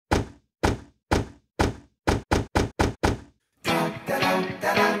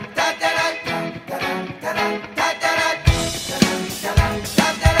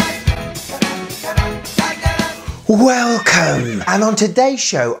Welcome! And on today's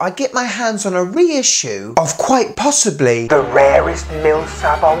show, I get my hands on a reissue of quite possibly the rarest mill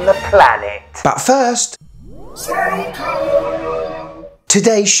sub on the planet. But first,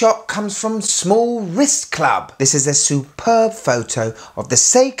 today's shot comes from Small Wrist Club. This is a superb photo of the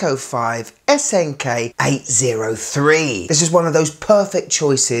Seiko 5 SNK 803. This is one of those perfect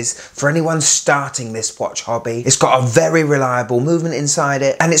choices for anyone starting this watch hobby. It's got a very reliable movement inside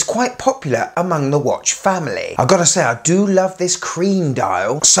it, and it's quite popular among the watch family. I've got to say, I do love this cream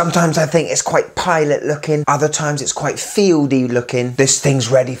dial. Sometimes I think it's quite pilot looking, other times it's quite fieldy looking. This thing's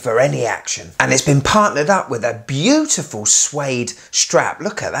ready for any action. And it's been partnered up with a beautiful suede strap.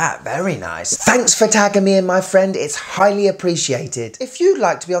 Look at that, very nice. Thanks for tagging me in, my friend. It's highly appreciated. If you'd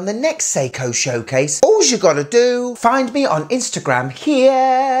like to be on the next Seiko showcase, all you gotta do, find me on Instagram here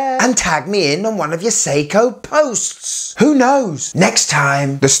and tag me in on one of your Seiko posts. Who knows? Next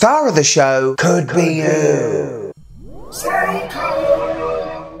time, the star of the show could be you.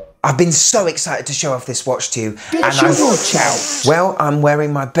 I've been so excited to show off this watch to you. Well, I'm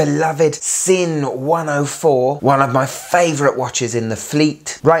wearing my beloved Sin 104, one of my favourite watches in the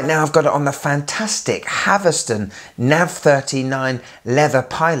fleet. Right now I've got it on the fantastic Haverston Nav 39 leather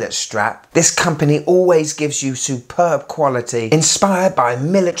pilot strap. This company always gives you superb quality, inspired by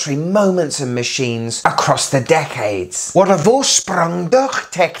military moments and machines across the decades. What a Vorsprung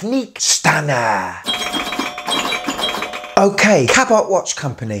Technique Stanner! Okay, Cabot Watch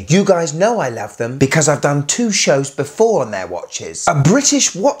Company. You guys know I love them because I've done 2 shows before on their watches. A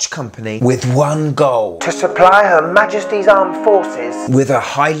British watch company with one goal: to supply Her Majesty's Armed Forces with a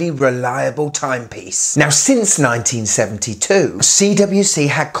highly reliable timepiece. Now, since 1972, CWC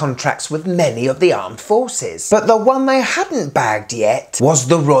had contracts with many of the armed forces, but the one they hadn't bagged yet was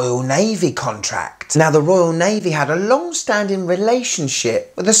the Royal Navy contract. Now, the Royal Navy had a long-standing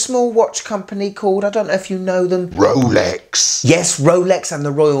relationship with a small watch company called, I don't know if you know them, Rolex. Yes, Rolex and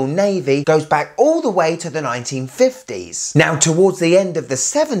the Royal Navy goes back all the way to the 1950s. Now, towards the end of the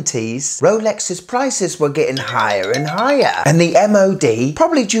 70s, Rolex's prices were getting higher and higher, and the MOD,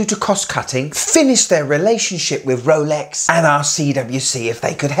 probably due to cost cutting, finished their relationship with Rolex and asked CWC if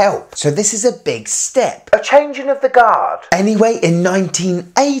they could help. So this is a big step, a changing of the guard. Anyway, in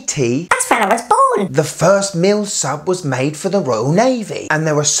 1980, that's when I was born, the first mill sub was made for the Royal Navy, and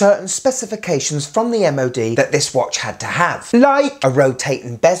there were certain specifications from the MOD that this watch had to have, like a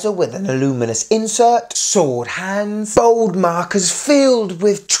rotating bezel with an aluminous insert, sword hands, bold markers filled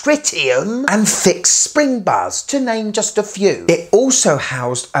with tritium, and fixed spring bars, to name just a few. It also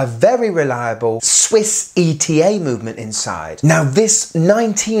housed a very reliable Swiss ETA movement inside. Now, this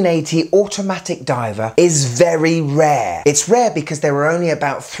 1980 automatic diver is very rare. It's rare because there were only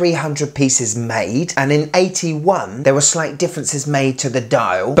about 300 pieces made, and in 81 there were slight differences made to the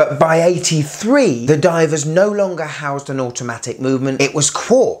dial, but by 83 the divers no longer housed an automatic movement, it was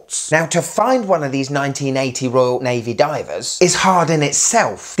quartz. Now, to find one of these 1980 Royal Navy divers is hard in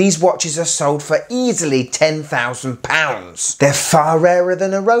itself. These watches are sold for easily £10,000. They're far rarer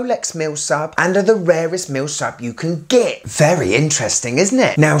than a Rolex mill sub and are the rarest mill sub you can get. Very interesting, isn't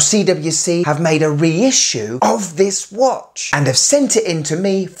it? Now, CWC have made a reissue of this watch and have sent it in to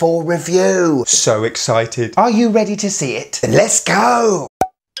me for review. So excited. Are you ready to see it? Then let's go!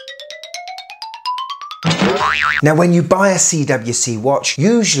 Now, when you buy a CWC watch,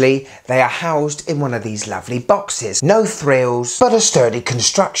 usually they are housed in one of these lovely boxes. No thrills, but a sturdy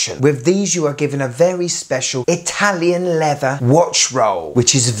construction. With these, you are given a very special Italian leather watch roll,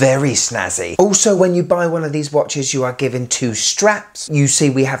 which is very snazzy. Also, when you buy one of these watches, you are given 2 straps. You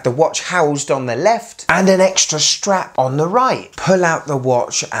see we have the watch housed on the left and an extra strap on the right. Pull out the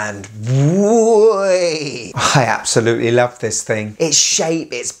watch and whoo! I absolutely love this thing. Its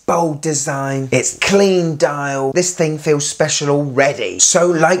shape, its bold design, its clean dial. This thing feels special already. So,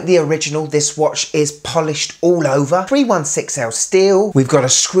 like the original, this watch is polished all over. 316L steel. We've got a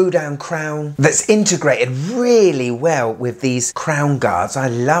screw down crown that's integrated really well with these crown guards. I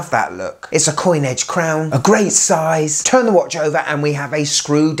love that look. It's a coin edge crown, a great size. Turn the watch over and we have a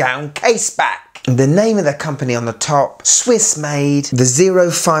screw down case back. The name of the company on the top, Swiss made. The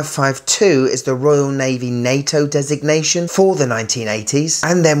 0552 is the Royal Navy NATO designation for the 1980s.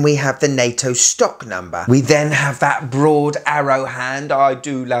 And then we have the NATO stock number. We then have that broad arrow hand. I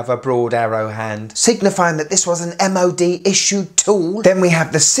do love a broad arrow hand, signifying that this was an MOD issued tool. Then we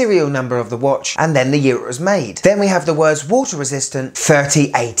have the serial number of the watch and then the year it was made. Then we have the words water resistant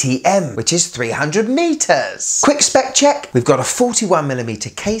 3080M, which is 300 meters. Quick spec check. We've got a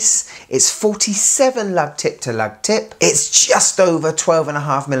 41mm case. It's 40 47 lug tip to lug tip. It's just over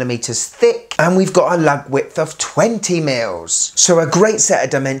 12.5mm thick, and we've got a lug width of 20 mils. So a great set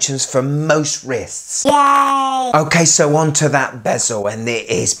of dimensions for most wrists. Yay! Okay, so onto that bezel, and it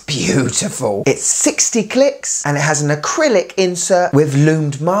is beautiful. It's 60 clicks, and it has an acrylic insert with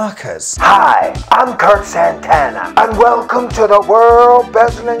loomed markers. Hi, I'm Kurt Santana, and welcome to the World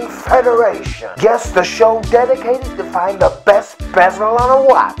Bezeling Federation. Yes, the show dedicated to find the best bezel on a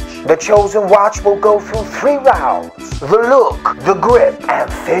watch. The chosen watch will go through 3 rounds: the look, the grip, and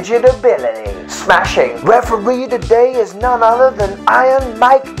fidgetability. Smashing referee today is none other than Iron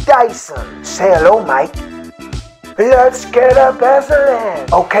Mike Dyson. Say hello, Mike. Let's get a bezel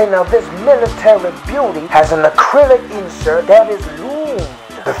in. Okay, now this military beauty has an acrylic insert that is loomed.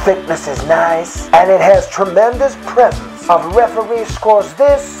 The thickness is nice, and it has tremendous presence. A referee scores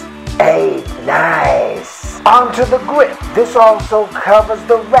this a nice. Onto the grip. This also covers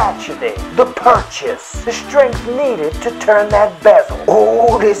the ratcheting, the purchase, the strength needed to turn that bezel.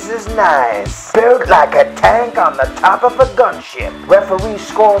 Oh, this is nice. Built like a tank on the top of a gunship. Referee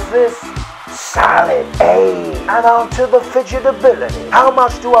scores this solid A. And onto the fidgetability. How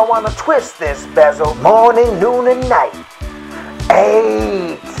much do I want to twist this bezel? Morning, noon, and night.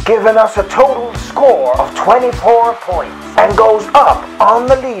 8, giving us a total score of 24 points, and goes up on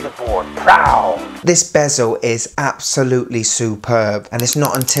the leaderboard. Proud. This bezel is absolutely superb, and it's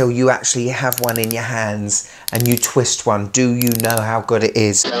not until you actually have one in your hands and you twist one do you know how good it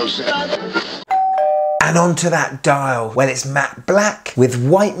is. And onto that dial. Well, it's matte black with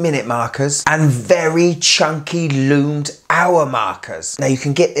white minute markers and very chunky loomed hour markers. Now you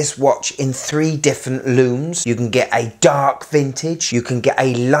can get this watch in 3 different looms. You can get a dark vintage, you can get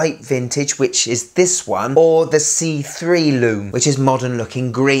a light vintage, which is this one, or the C3 loom, which is modern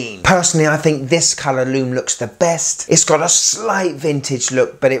looking green. Personally, I think this colour loom looks the best. It's got a slight vintage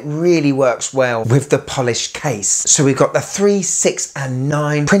look, but it really works well with the polished case. So we've got the 3, 6 and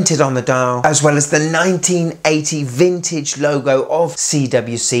 9 printed on the dial, as well as the 1980 vintage logo of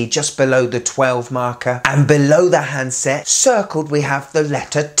CWC just below the 12 marker, and below the handset circled we have the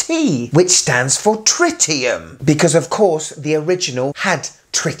letter T, which stands for tritium, because of course the original had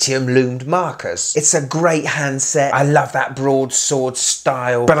tritium loomed markers. It's a great handset. I love that broadsword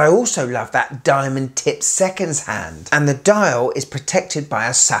style, but I also love that diamond tip seconds hand. And the dial is protected by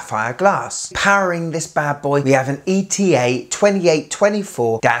a sapphire glass. Powering this bad boy, we have an ETA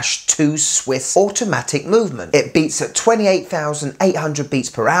 2824-2 Swiss automatic movement. It beats at 28,800 beats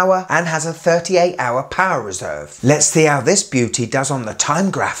per hour and has a 38-hour power reserve. Let's see how this beauty does on the time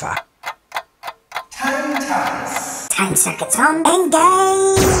grapher. Time circuits on.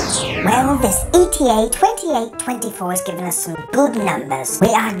 Engage! Well, this ETA 2824 has given us some good numbers. We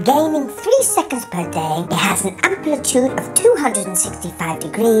are gaining 3 seconds per day. It has an amplitude of 265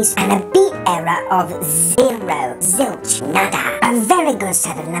 degrees and a beat error of 0. Zilch. Nada. A very good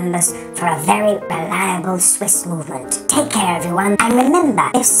set of numbers for a very reliable Swiss movement. Take care, everyone. And remember,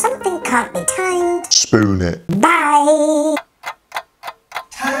 if something can't be timed, spoon it. Bye!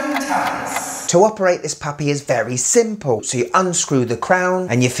 To operate this puppy is very simple. So you unscrew the crown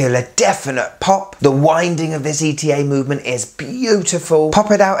and you feel a definite pop. The winding of this ETA movement is beautiful.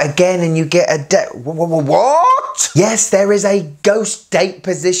 Pop it out again and you get a what? Yes, there is a ghost date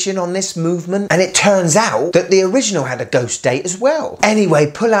position on this movement, and it turns out that the original had a ghost date as well. Anyway,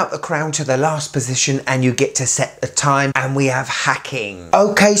 pull out the crown to the last position and you get to set the time, and we have hacking.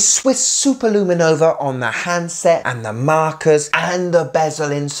 Okay, Swiss Superluminova on the handset and the markers and the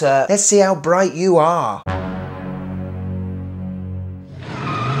bezel insert. Let's see how bright you are.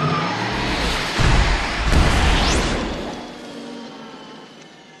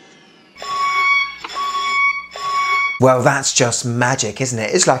 Well, that's just magic, isn't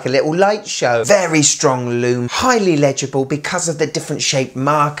it? It's like a little light show. Very strong loom, highly legible because of the different shaped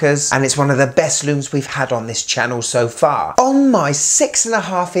markers, and it's one of the best looms we've had on this channel so far. On my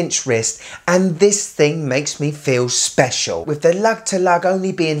 6.5-inch wrist, and this thing makes me feel special. With the lug to lug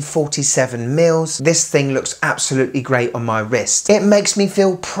only being 47 mils, this thing looks absolutely great on my wrist. It makes me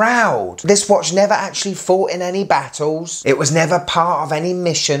feel proud. This watch never actually fought in any battles. It was never part of any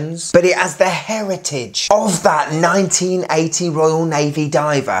missions, but it has the heritage of that 1980 Royal Navy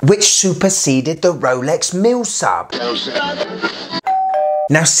diver, which superseded the Rolex Mil Sub.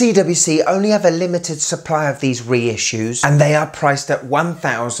 Now CWC only have a limited supply of these reissues, and they are priced at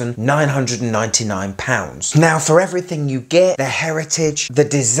 £1,999. Now for everything you get, the heritage, the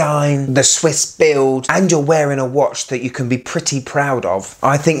design, the Swiss build, and you're wearing a watch that you can be pretty proud of,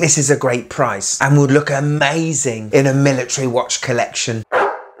 I think this is a great price and would look amazing in a military watch collection.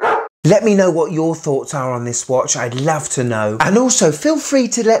 Let me know what your thoughts are on this watch, I'd love to know. And also feel free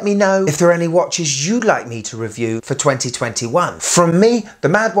to let me know if there are any watches you'd like me to review for 2021. From me, the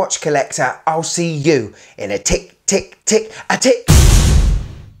Mad Watch Collector, I'll see you in a tick, tick, tick, a tick.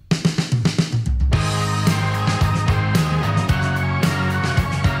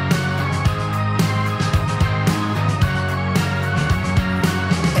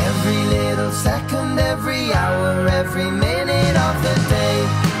 Every little second, every hour, every minute.